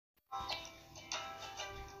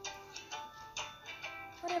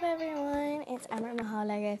Hello everyone, it's Amrit Mahal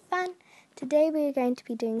Lego Fan. Today we're going to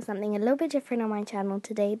be doing something a little bit different on my channel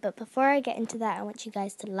today, but before I get into that I want you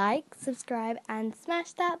guys to like, subscribe and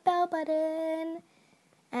smash that bell button.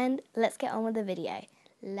 And let's get on with the video.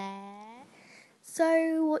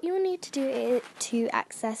 So what you'll need to do to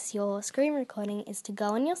access your screen recording is to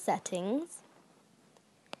go on your settings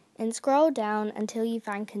and scroll down until you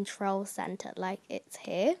find Control Center, like it's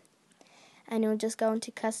here. And you'll just go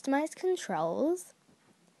into Customize Controls.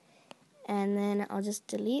 And then I'll just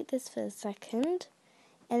delete this for a second.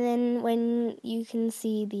 And then when you can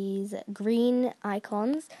see these green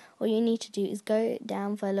icons, all you need to do is go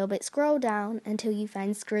down for a little bit, scroll down until you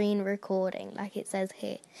find screen recording, like it says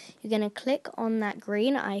here. You're going to click on that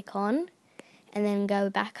green icon and then go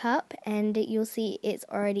back up and you'll see it's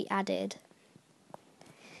already added.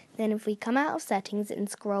 Then if we come out of settings and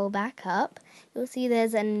scroll back up, you'll see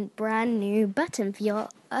there's a brand new button for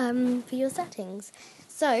your settings.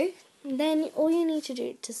 So then all you need to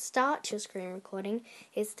do to start your screen recording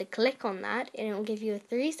is to click on that, and it will give you a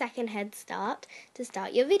 3-second head start to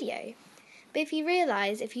start your video. But if you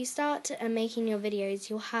realise, if you start making your videos,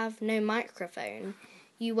 you'll have no microphone.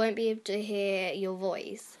 You won't be able to hear your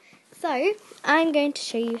voice. So I'm going to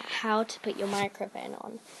show you how to put your microphone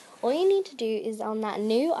on. All you need to do is on that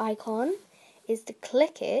new icon is to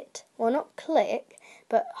click it, well not click,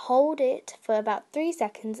 but hold it for about 3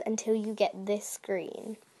 seconds until you get this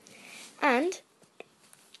screen. And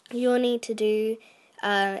you'll need to do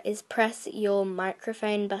is press your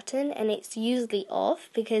microphone button, and it's usually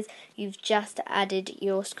off because you've just added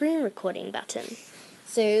your screen recording button.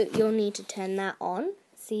 So you'll need to turn that on.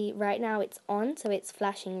 See, right now it's on, so it's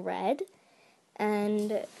flashing red,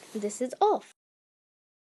 and this is off.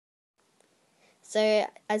 So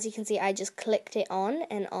as you can see, I just clicked it on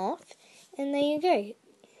and off, and there you go.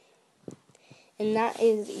 And that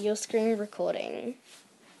is your screen recording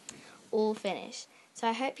all finished. So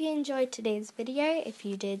I hope you enjoyed today's video. If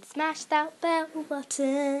you did, smash that bell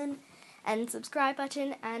button and subscribe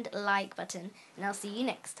button and like button, and I'll see you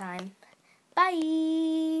next time.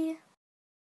 Bye!